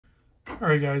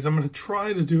Alright guys, I'm going to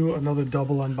try to do another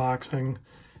double unboxing,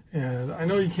 and I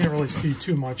know you can't really see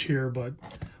too much here, but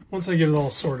once I get it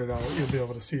all sorted out, you'll be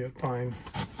able to see it fine.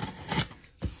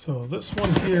 So this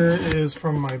one here is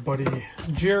from my buddy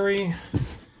Jerry,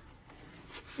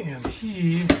 and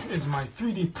he is my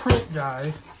 3D print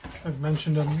guy. I've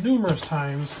mentioned him numerous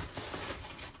times.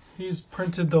 He's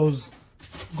printed those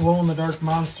glow-in-the-dark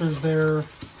monsters there.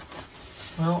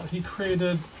 Well, he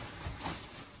created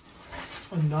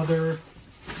another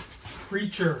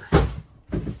creature.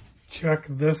 Check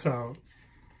this out.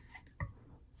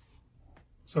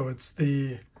 So it's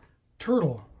the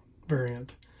turtle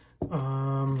variant. I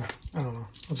don't know.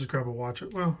 I'll just grab a watch.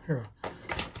 Well, here, I'll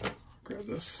grab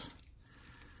this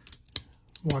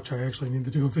watch I actually need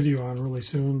to do a video on really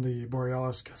soon, the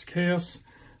Borealis Cascaeus.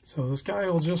 So this guy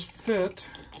will just fit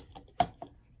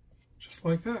just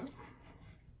like that.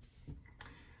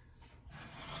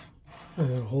 And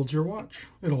it holds your watch.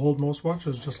 It'll hold most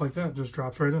watches just like that. Just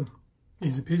drops right in.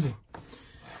 Easy peasy.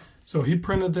 So he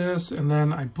printed this, and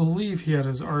then I believe he had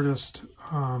his artist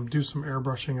do some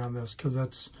airbrushing on this, because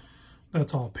that's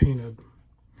all painted.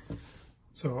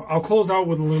 So I'll close out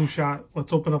with a loom shot.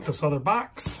 Let's open up this other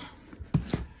box.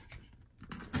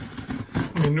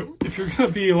 I mean, if you're going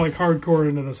to be like hardcore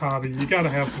into this hobby, you got to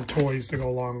have some toys to go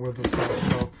along with the stuff.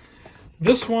 So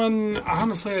this one,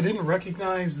 honestly, I didn't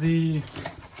recognize the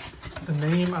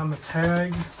name on the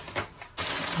tag,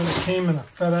 but it came in a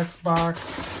FedEx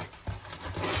box.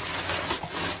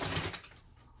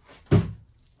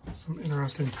 Some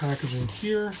interesting packaging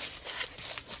here.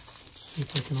 Let's see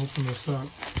if I can open this up.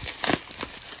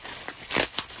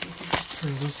 So if I just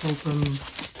tear this open.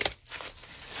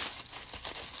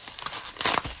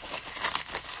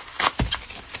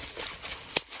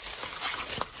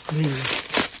 Maybe.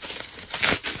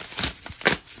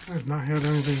 I've not had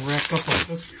anything wrapped up like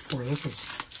this before. This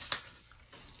is...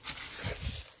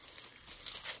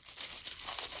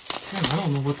 Man, I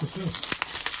don't know what this is.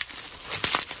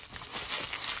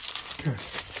 Okay.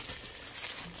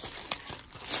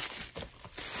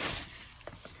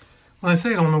 When I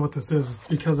say I don't know what this is, it's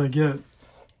because I get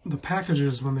the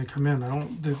packages when they come in.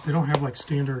 They don't have like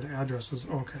standard addresses.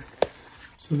 Okay.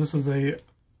 So this is a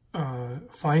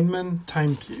Feynman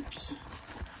Timekeepers.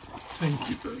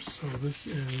 So this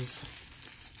is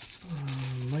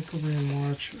microgram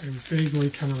watch. I vaguely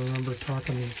kind of remember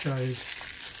talking to these guys.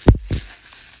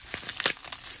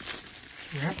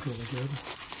 Wrapped really good.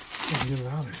 Let me get it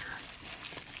out of here.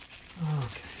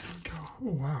 Okay, here we go.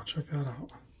 Oh wow, check that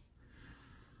out.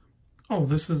 Oh,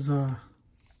 this is yeah,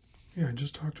 I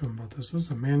just talked to him about this. This is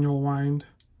a manual wind.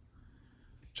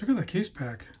 Check out that case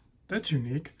pack. That's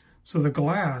unique. So the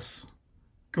glass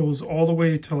goes all the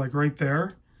way to like right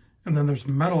there. And then there's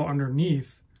metal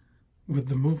underneath with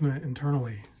the movement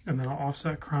internally. And then an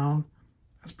offset crown.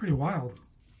 That's pretty wild.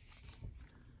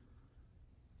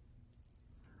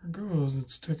 There it goes.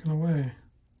 It's sticking away.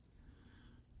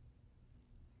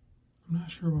 I'm not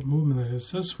sure what movement that is. It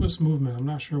says Swiss movement. I'm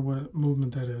not sure what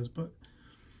movement that is, but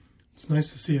it's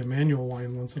nice to see a manual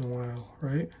wind once in a while,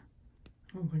 right?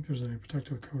 I don't think there's any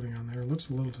protective coating on there. It looks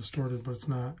a little distorted, but it's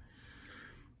not.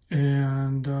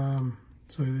 And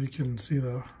so you can see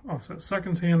the offset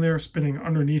seconds hand there spinning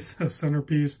underneath the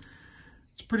centerpiece.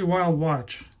 It's a pretty wild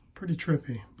watch, pretty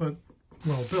trippy, but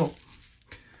well built.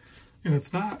 And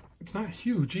it's not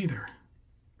huge either.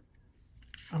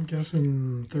 I'm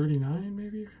guessing 39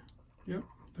 maybe? Yep,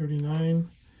 39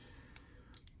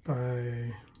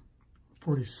 by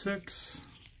 46.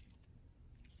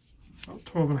 About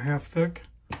 12 and a half thick.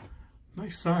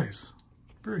 Nice size.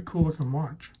 Very cool looking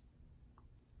watch.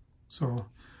 So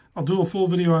I'll do a full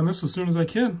video on this as soon as I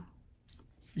can.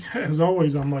 Yeah, as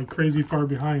always, I'm like crazy far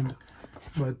behind,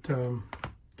 but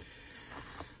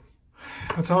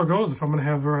that's how it goes if I'm gonna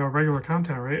have regular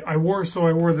content, right? I wore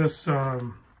this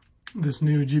this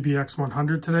new GBX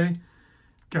 100 today,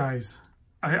 guys.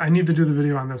 I need to do the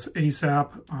video on this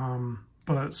ASAP.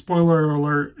 But spoiler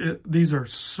alert, these are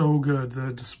so good.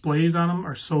 The displays on them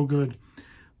are so good.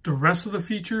 The rest of the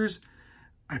features,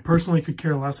 I personally could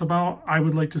care less about. I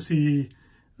would like to see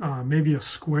maybe a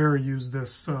Square use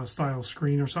this style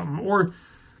screen or something, or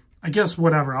I guess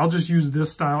whatever. I'll just use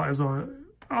this style as a.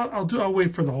 I'll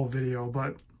wait for the whole video,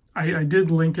 but I did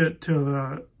link it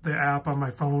to the app on my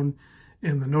phone,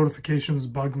 and the notifications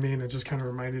bugged me, and it just kind of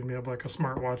reminded me of like a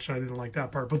smartwatch. I didn't like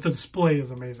that part, but the display is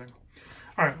amazing.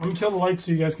 All right, let me kill the lights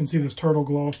so you guys can see this turtle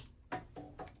glow.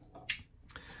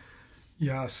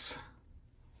 Yes.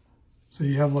 So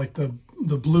you have like the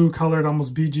blue colored,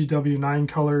 almost BGW9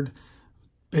 colored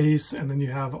base, and then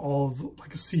you have all of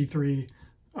like a C3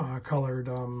 colored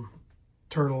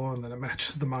turtle, and then it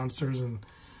matches the monsters and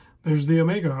there's the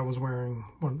Omega I was wearing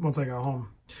once I got home.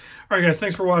 All right, guys,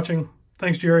 thanks for watching.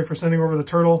 Thanks, Jerry, for sending over the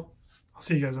turtle. I'll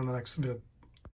see you guys in the next vid.